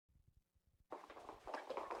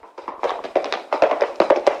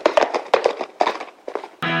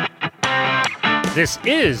This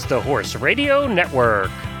is the Horse Radio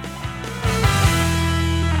Network.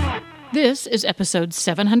 This is episode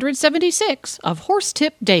 776 of Horse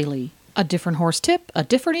Tip Daily. A different horse tip, a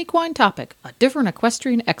different equine topic, a different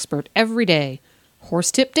equestrian expert every day.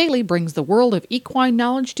 Horse Tip Daily brings the world of equine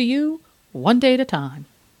knowledge to you, one day at a time.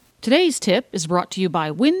 Today's tip is brought to you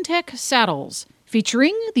by Wintec Saddles,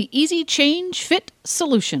 featuring the Easy Change Fit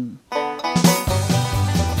Solution.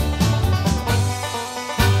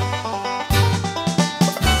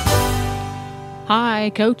 Hi,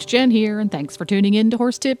 Coach Jen here, and thanks for tuning in to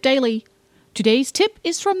Horse Tip Daily. Today's tip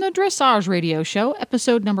is from the Dressage Radio Show,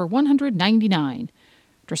 episode number 199.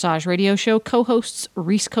 Dressage Radio Show co-hosts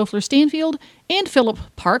Reese Stanfield and Philip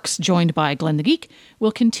Parks, joined by Glenn the Geek,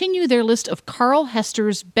 will continue their list of Carl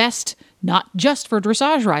Hester's best, not just for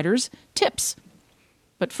dressage riders, tips.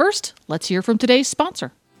 But first, let's hear from today's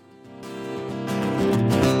sponsor.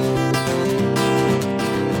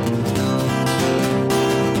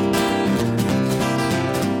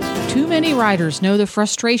 Too many riders know the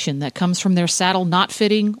frustration that comes from their saddle not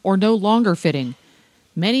fitting or no longer fitting.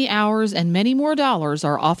 Many hours and many more dollars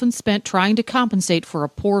are often spent trying to compensate for a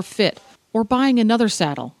poor fit or buying another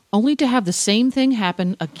saddle, only to have the same thing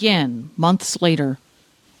happen again months later.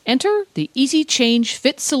 Enter the Easy Change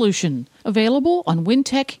Fit Solution, available on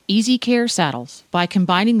Wintec Easy Care saddles. By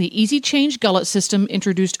combining the Easy Change gullet system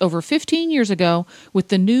introduced over 15 years ago with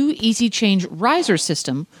the new Easy Change riser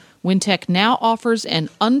system, Wintec now offers an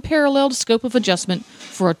unparalleled scope of adjustment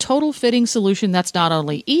for a total fitting solution that's not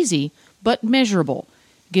only easy, but measurable,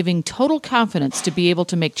 giving total confidence to be able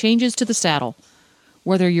to make changes to the saddle.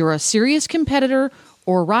 Whether you're a serious competitor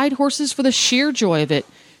or ride horses for the sheer joy of it,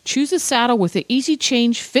 choose a saddle with the Easy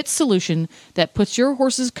Change Fit Solution that puts your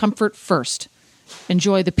horse's comfort first.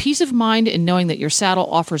 Enjoy the peace of mind in knowing that your saddle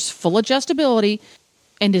offers full adjustability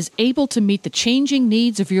and is able to meet the changing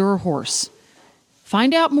needs of your horse.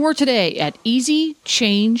 Find out more today at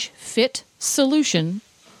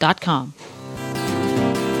easychangefitsolution.com.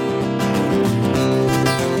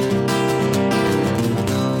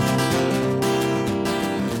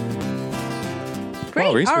 Great.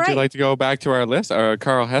 Well, Reese, would you like to go back to our list, or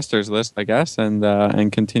Carl Hester's list, I guess, and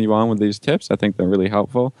continue on with these tips? I think they're really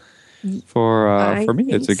helpful for me.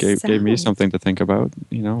 Gave me something to think about.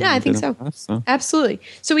 Yeah, I think so. Absolutely.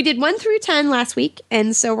 So we did 1 through 10 last week,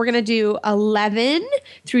 and so we're going to do 11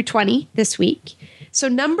 through 20 this week. So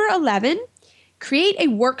number 11, create a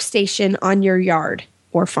workstation on your yard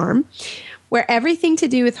or farm where everything to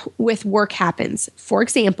do with work happens. For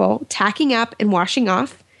example, tacking up and washing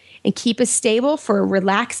off, and keep it stable for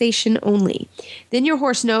relaxation only. Then your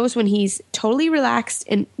horse knows when he's totally relaxed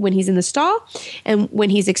and when he's in the stall and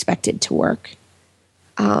when he's expected to work.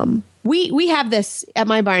 We have this at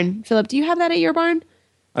my barn. Philip, do you have that at your barn?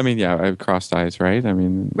 I mean, yeah, I have crossed eyes, right? I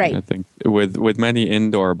mean, right. I think with many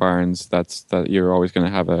indoor barns, that you're always going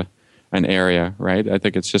to have an area, right? I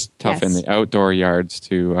think it's just tough in the outdoor yards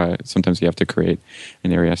to sometimes you have to create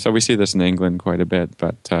an area. So we see this in England quite a bit,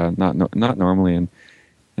 but not normally in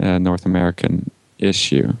North American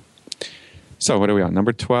issue. So what are we on?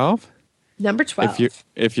 Number 12? Number 12.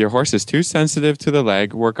 If your horse is too sensitive to the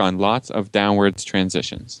leg, work on lots of downwards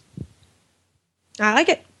transitions. I like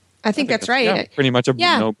it. I think that's right. Yeah, pretty much a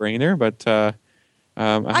no-brainer, but a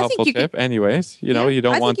helpful tip. Anyways, you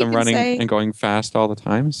don't want them running and going fast all the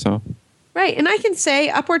time. So. Right. And I can say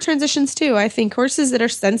upward transitions too. I think horses that are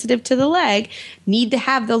sensitive to the leg need to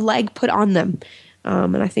have the leg put on them.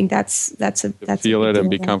 And I think that's feel it and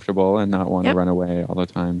be comfortable and not want to run away all the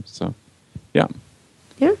time. So, yeah.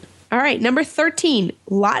 All right. Number 13,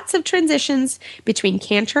 lots of transitions between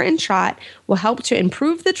canter and trot will help to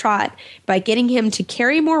improve the trot by getting him to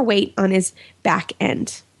carry more weight on his back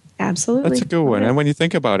end. Absolutely. That's a good one. And when you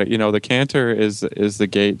think about it, the canter is the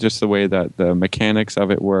gait, just the way that the mechanics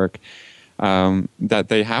of it work, that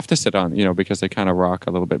they have to sit on, because they kind of rock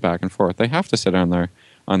a little bit back and forth. They have to sit on their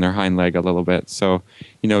hind leg a little bit. So,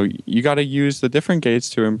 you got to use the different gaits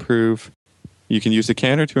to improve. You can use the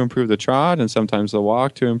canter to improve the trot and sometimes the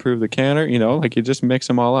walk to improve the canter, you just mix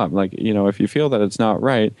them all up. Like, if you feel that it's not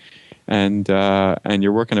right and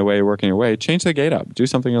you're working your way, change the gait up, do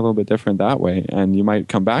something a little bit different that way. And you might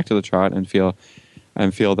come back to the trot and feel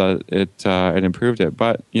that it improved it.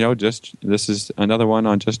 But, this is another one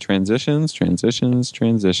on just transitions.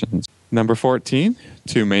 Number 14,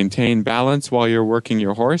 to maintain balance while you're working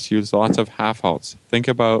your horse, use lots of half halts. Think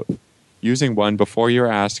about using one before you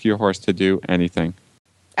ask your horse to do anything.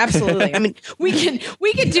 Absolutely. I mean, we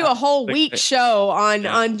could do a whole week show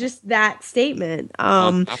on just that statement.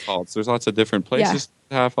 Half halts. There's lots of different places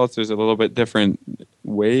to half halts. There's a little bit different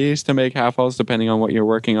ways to make half halts depending on what you're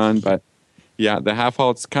working on, but Yeah, the half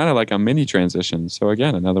halt's kind of like a mini transition. So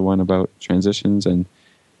again, another one about transitions and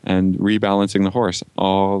rebalancing the horse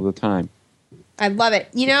all the time. I love it.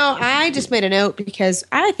 I just made a note because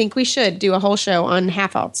I think we should do a whole show on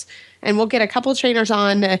half halts. And we'll get a couple trainers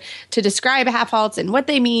on to describe half halts and what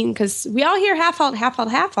they mean, because we all hear half halt, half halt,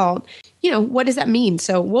 half halt. What does that mean?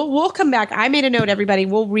 So we'll come back. I made a note, everybody.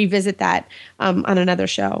 We'll revisit that on another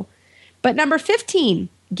show. But number 15,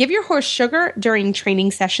 give your horse sugar during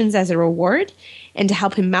training sessions as a reward and to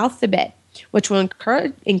help him mouth the bit, which will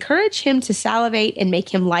encourage him to salivate and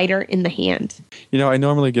make him lighter in the hand. I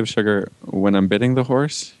normally give sugar when I'm bitting the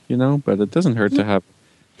horse, but it doesn't hurt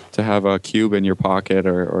to have a cube in your pocket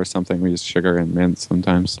or something. We use sugar and mint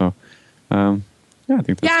sometimes. So, I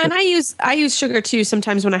think that's good. And I use sugar too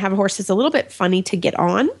sometimes when I have a horse that's a little bit funny to get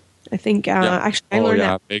on. I think actually I learned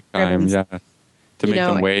that. Big time, to make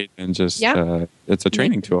them wait and just it's a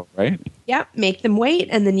training tool, right? Yeah, make them wait,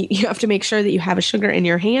 and then you have to make sure that you have a sugar in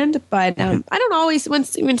your hand. But I don't always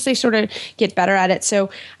once they sort of get better at it.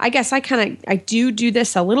 So I guess I do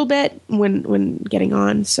this a little bit when getting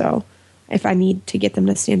on. So if I need to get them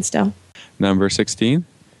to stand still. Number 16.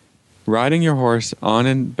 Riding your horse on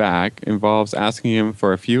and back involves asking him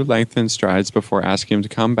for a few lengthened strides before asking him to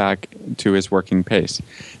come back to his working pace,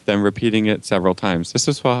 then repeating it several times.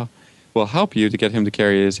 This will help you to get him to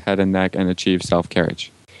carry his head and neck and achieve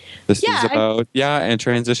self-carriage. This is about, and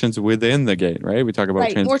transitions within the gait, right? We talk about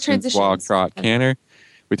transitions, walk, trot, canter.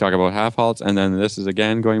 We talk about half halts, and then this is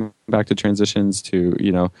again going back to transitions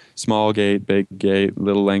to, small gait, big gait,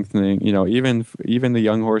 little lengthening. Even the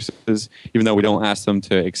young horses, even though we don't ask them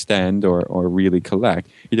to extend or really collect,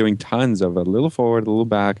 you're doing tons of a little forward, a little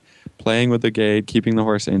back, playing with the gait, keeping the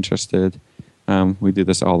horse interested. We do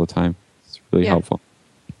this all the time. It's really helpful.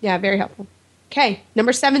 Yeah, very helpful. Okay,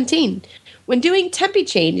 number 17. When doing tempi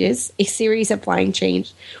changes, a series of flying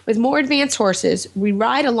change, with more advanced horses, we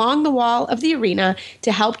ride along the wall of the arena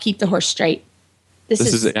to help keep the horse straight. This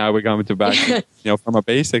is we're going to back, from a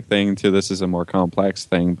basic thing to this is a more complex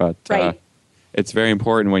thing, but it's very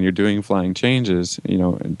important when you're doing flying changes,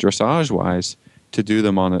 dressage-wise, to do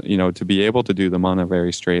them on to be able to do them on a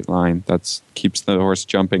very straight line. That keeps the horse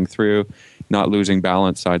jumping through, not losing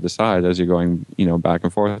balance side to side as you're going, back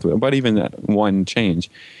and forth. But even one change,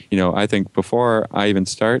 I think before I even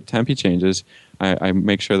start tempi changes, I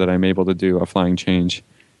make sure that I'm able to do a flying change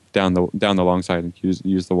down the long side and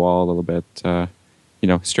use the wall a little bit.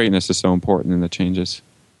 Straightness is so important in the changes.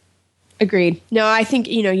 Agreed. No, I think,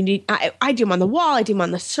 you need, I do them on the wall. I do them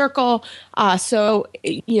on the circle. So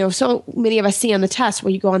many of us see on the test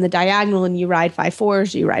where you go on the diagonal and you ride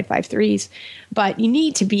 5/4s, you ride 5/3s, but you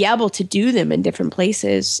need to be able to do them in different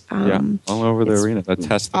places. All over the arena. That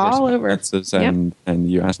test all over.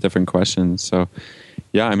 And you ask different questions. So,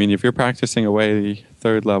 if you're practicing away the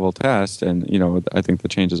third level test, and, I think the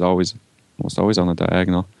change is almost always on the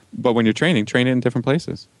diagonal. But when you're training, train it in different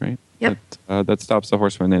places, right? Yep. That stops the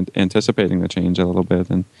horse from anticipating the change a little bit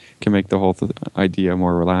and can make the whole idea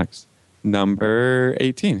more relaxed. Number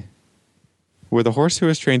 18. With a horse who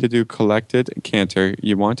is trained to do collected canter,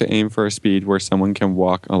 you want to aim for a speed where someone can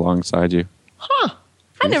walk alongside you. Huh.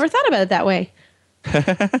 I never thought about it that way.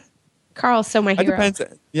 Carl's so my hero.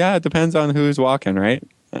 It depends on who's walking, right?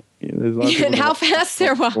 And how fast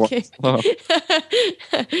they're walking.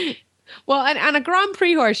 Well, on a Grand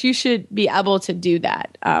Prix horse, you should be able to do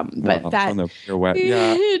that. But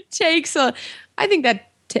it takes I think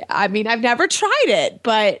that, I've never tried it,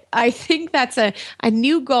 but I think that's a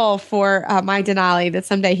new goal for my Denali, that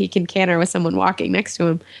someday he can canter with someone walking next to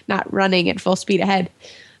him, not running at full speed ahead.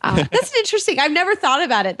 That's interesting. I've never thought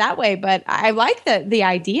about it that way, but I like the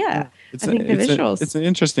idea. The visuals. It's an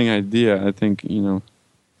interesting idea. I think,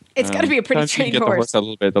 it's got to be a pretty trained horse. You get the horse a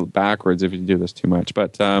little bit backwards if you do this too much.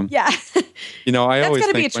 But, I always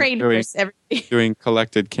think be a trained horse doing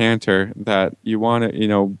collected canter that you want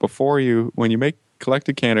to, when you make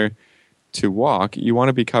collected canter to walk, you want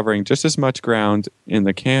to be covering just as much ground in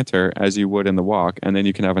the canter as you would in the walk, and then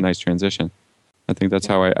you can have a nice transition. I think that's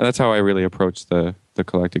how I really approach the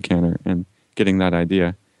collected canter and getting that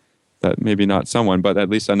idea that maybe not someone, but at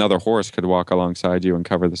least another horse could walk alongside you and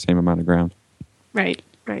cover the same amount of ground. Right.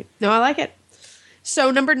 No, I like it. So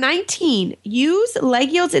number 19, use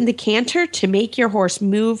leg yields in the canter to make your horse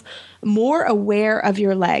move more aware of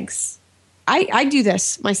your legs. I do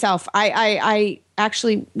this myself. I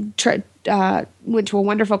actually went to a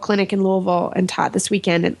wonderful clinic in Louisville and taught this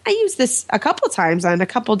weekend. And I used this a couple of times on a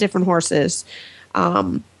couple different horses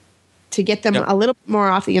to get them a little more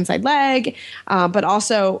off the inside leg. But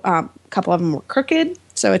also a couple of them were crooked.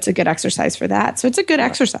 So it's a good exercise for that. So it's a good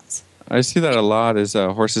exercise. I see that a lot is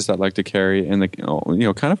horses that like to carry in the,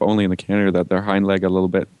 kind of only in the canter, that their hind leg a little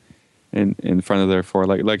bit in front of their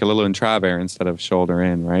foreleg, like a little in travers instead of shoulder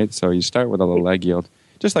in, right? So you start with a little leg yield,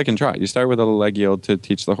 just like in trot. You start with a little leg yield to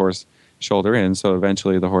teach the horse shoulder in, so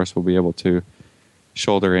eventually the horse will be able to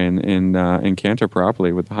shoulder in canter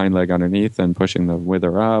properly with the hind leg underneath and pushing the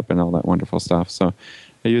wither up and all that wonderful stuff. So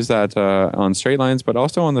I use that on straight lines, but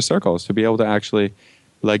also on the circles to be able to actually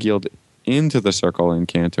leg yield into the circle in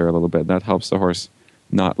canter a little bit. That helps the horse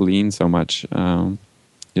not lean so much, on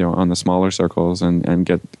the smaller circles and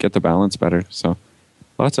get the balance better. So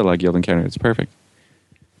lots of leg yield in canter. It's perfect.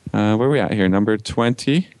 Where are we at here? Number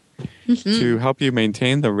 20. Mm-hmm. To help you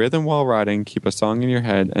maintain the rhythm while riding, keep a song in your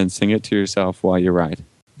head and sing it to yourself while you ride.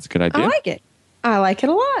 It's a good idea. I like it. I like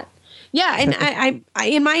it a lot. Yeah, and I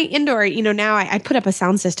in my indoor, now I put up a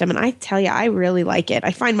sound system, and I tell you, I really like it.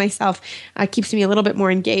 I find myself keeps me a little bit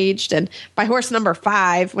more engaged. And by horse number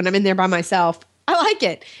 5, when I'm in there by myself, I like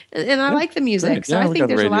it, and I like the music. Great. So I think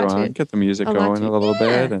there's a lot to it. Get the music going a little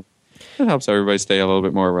bit, and it helps everybody stay a little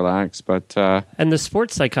bit more relaxed. But and the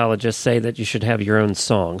sports psychologists say that you should have your own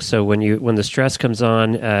song. So when the stress comes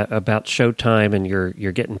on about showtime and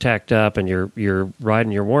you're getting tacked up and you're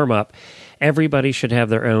riding your warm up, everybody should have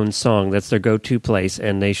their own song. That's their go-to place,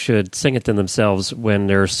 and they should sing it to themselves when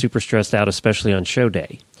they're super stressed out, especially on show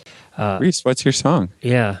day. Reese, what's your song?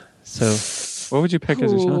 Yeah, so what would you pick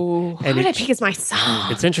as your song? What would I pick as my song?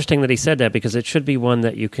 It's interesting that he said that because it should be one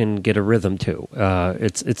that you can get a rhythm to.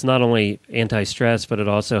 It's not only anti-stress, but it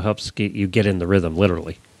also helps you get in the rhythm,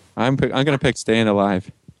 literally. I'm going to pick "Staying Alive."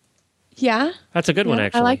 Yeah, that's a good one.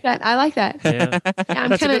 Actually, I like that. Yeah,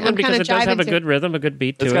 that's a good one because it does have a good rhythm, a good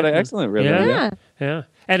beat to it. It's got an excellent rhythm. Yeah,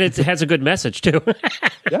 and it has a good message too.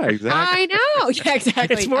 Yeah, exactly. I know. Yeah,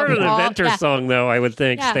 exactly. It's more of an inventor song, though. I would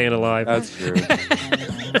think. Yeah. "Staying Alive." That's true.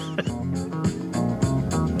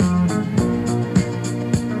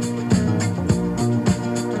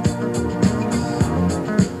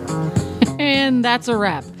 And that's a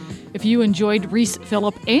wrap. If you enjoyed Reese,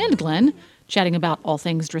 Phillip, and Glenn chatting about all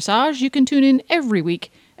things dressage, you can tune in every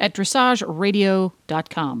week at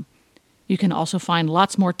dressageradio.com. You can also find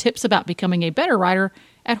lots more tips about becoming a better rider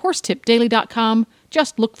at horsetipdaily.com.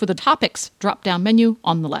 Just look for the topics drop-down menu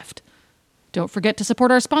on the left. Don't forget to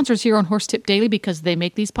support our sponsors here on Horse Tip Daily because they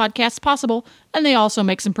make these podcasts possible, and they also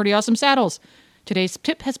make some pretty awesome saddles. Today's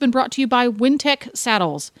tip has been brought to you by Wintec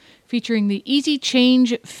Saddles, featuring the Easy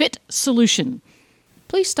Change Fit Solution.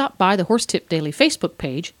 Please stop by the Horse Tip Daily Facebook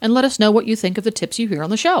page and let us know what you think of the tips you hear on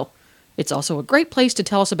the show. It's also a great place to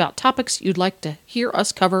tell us about topics you'd like to hear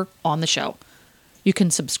us cover on the show. You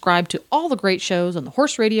can subscribe to all the great shows on the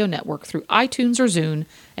Horse Radio Network through iTunes or Zune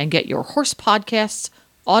and get your horse podcasts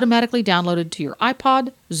automatically downloaded to your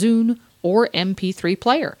iPod, Zune, or MP3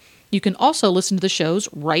 player. You can also listen to the shows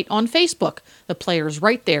right on Facebook. The player's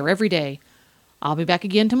right there every day. I'll be back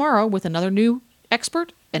again tomorrow with another new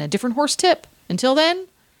expert and a different horse tip. Until then,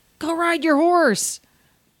 go ride your horse!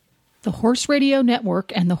 The Horse Radio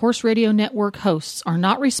Network and the Horse Radio Network hosts are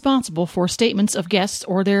not responsible for statements of guests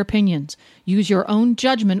or their opinions. Use your own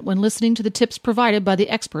judgment when listening to the tips provided by the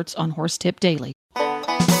experts on Horse Tip Daily.